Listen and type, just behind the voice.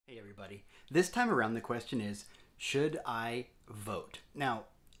everybody. This time around, the question is, should I vote? Now,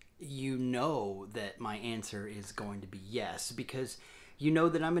 you know that my answer is going to be yes, because you know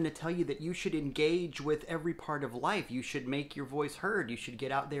that I'm going to tell you that you should engage with every part of life. You should make your voice heard. You should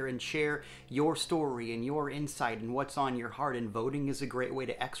get out there and share your story and your insight and what's on your heart. And voting is a great way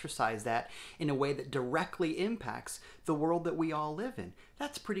to exercise that in a way that directly impacts the world that we all live in.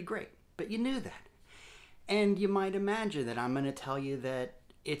 That's pretty great. But you knew that. And you might imagine that I'm going to tell you that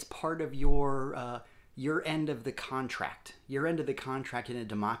it's part of your end of the contract. Your end of the contract in a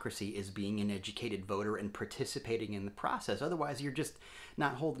democracy is being an educated voter and participating in the process. Otherwise, you're just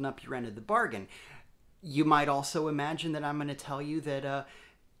not holding up your end of the bargain. You might also imagine that I'm going to tell you that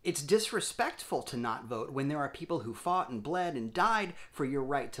it's disrespectful to not vote when there are people who fought and bled and died for your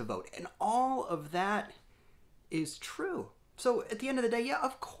right to vote. And all of that is true. So at the end of the day, yeah,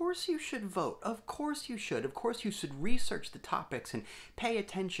 of course you should vote. Of course you should. Of course you should research the topics and pay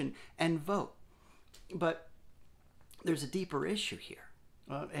attention and vote. But there's a deeper issue here,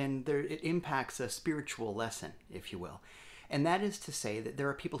 and it impacts a spiritual lesson, if you will. And that is to say that there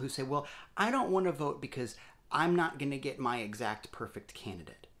are people who say, well, I don't want to vote because I'm not going to get my exact perfect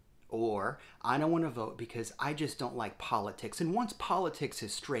candidate. Or I don't want to vote because I just don't like politics. And once politics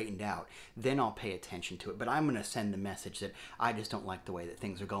is straightened out, then I'll pay attention to it. But I'm going to send the message that I just don't like the way that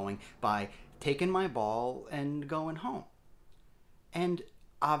things are going by taking my ball and going home. And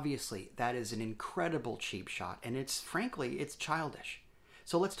obviously, that is an incredible cheap shot, and frankly, it's childish.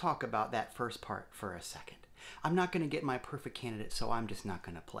 So let's talk about that first part for a second. I'm not going to get my perfect candidate, so I'm just not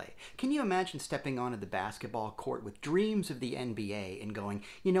going to play. Can you imagine stepping onto the basketball court with dreams of the NBA and going,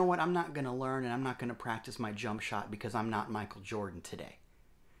 you know what, I'm not going to learn and I'm not going to practice my jump shot because I'm not Michael Jordan today?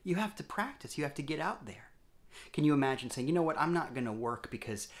 You have to practice. You have to get out there. Can you imagine saying, you know what, I'm not going to work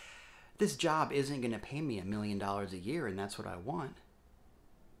because this job isn't going to pay me $1 million a year and that's what I want?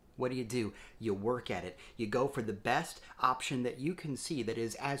 What do? You work at it. You go for the best option that you can see that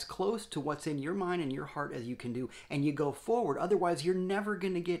is as close to what's in your mind and your heart as you can do, and you go forward. Otherwise, you're never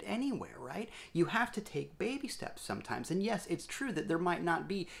going to get anywhere, right? You have to take baby steps sometimes. And yes, it's true that there might not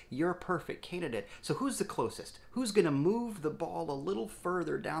be your perfect candidate. So who's the closest? Who's going to move the ball a little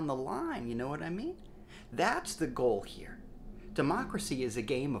further down the line? You know what I mean? That's the goal here. Democracy is a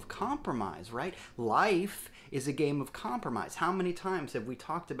game of compromise, right? Life is a game of compromise. How many times have we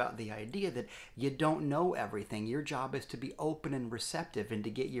talked about the idea that you don't know everything? Your job is to be open and receptive and to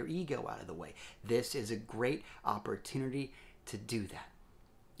get your ego out of the way. This is a great opportunity to do that.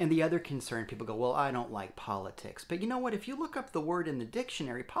 And the other concern, people go, well, I don't like politics. But you know what? If you look up the word in the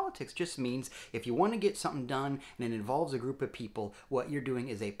dictionary, politics just means if you want to get something done and it involves a group of people, what you're doing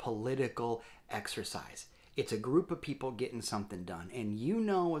is a political exercise. It's a group of people getting something done. And you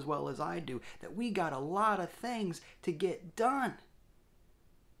know as well as I do that we got a lot of things to get done.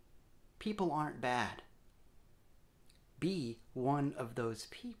 People aren't bad. Be one of those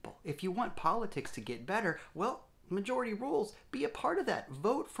people. If you want politics to get better, well, majority rules. Be a part of that.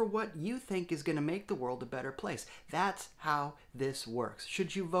 Vote for what you think is going to make the world a better place. That's how this works.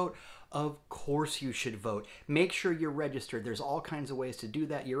 Should you vote? Of course you should vote. Make sure you're registered. There's all kinds of ways to do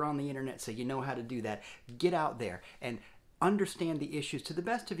that. You're on the internet, so you know how to do that. Get out there and understand the issues to the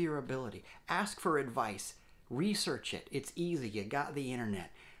best of your ability. Ask for advice. Research it. It's easy. You got the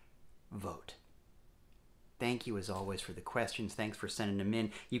internet. Vote. Thank you, as always, for the questions. Thanks for sending them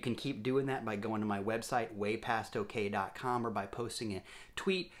in. You can keep doing that by going to my website, waypastok.com, or by posting a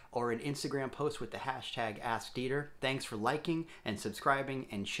tweet or an Instagram post with the hashtag askdieter. Thanks for liking and subscribing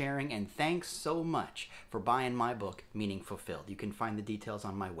and sharing, and thanks so much for buying my book, Meaning Fulfilled. You can find the details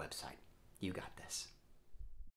on my website. You got this.